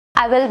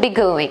I will be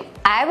going.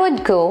 I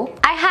would go.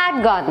 I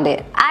had gone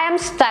there. I am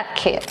stuck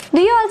here. Do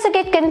you also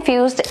get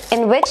confused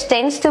in which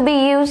tense to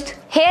be used?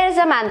 Here is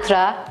a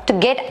mantra to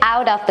get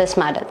out of this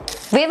muddle.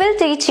 We will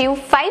teach you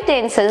 5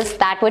 tenses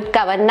that would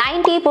cover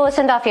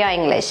 90% of your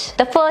English.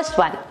 The first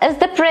one is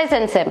the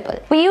present simple.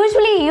 We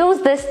usually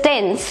use this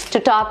tense to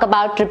talk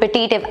about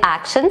repetitive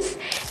actions,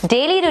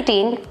 daily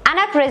routine, and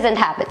our present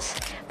habits.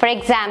 For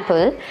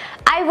example,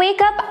 I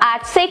wake up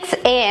at 6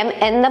 a.m.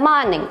 in the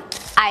morning.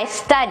 I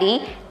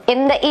study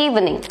in the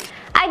evening.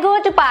 I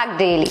go to park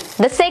daily.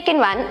 The second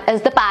one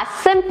is the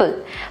past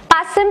simple.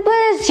 Past simple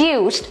is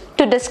used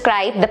to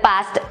describe the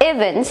past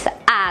events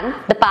and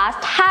the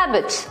past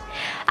habits.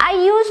 I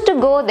used to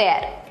go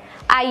there.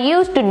 I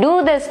used to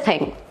do this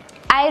thing.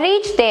 I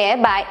reached there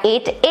by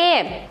 8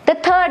 a.m. The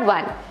third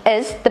one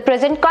is the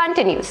present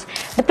continuous.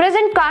 The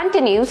present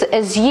continuous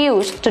is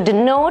used to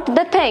denote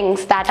the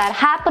things that are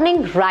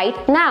happening right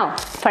now.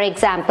 For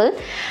example,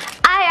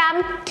 I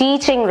am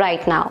teaching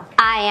right now.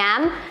 I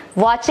am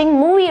watching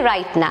movie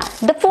right now.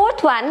 The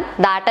fourth one,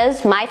 that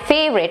is my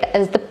favorite,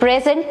 is the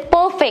present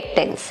perfect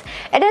tense.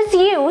 It is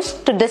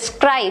used to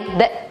describe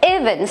the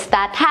events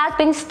that has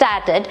been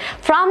started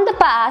from the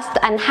past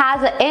and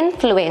has an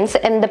influence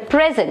in the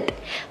present.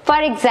 For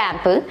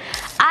example,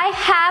 I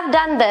have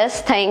done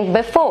this thing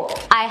before.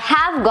 I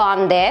have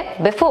gone there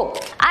before.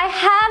 I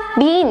have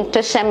been to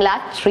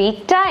Shimla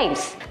 3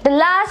 times. The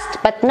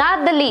last but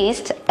not the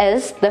least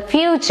is the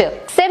future.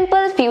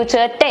 Simple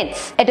future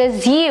tense. It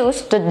is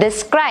used to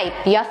describe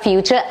your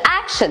future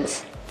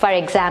actions. For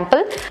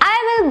example, I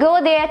will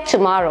go there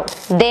tomorrow.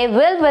 They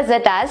will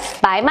visit us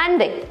by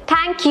Monday.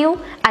 Thank you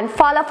and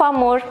follow for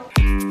more.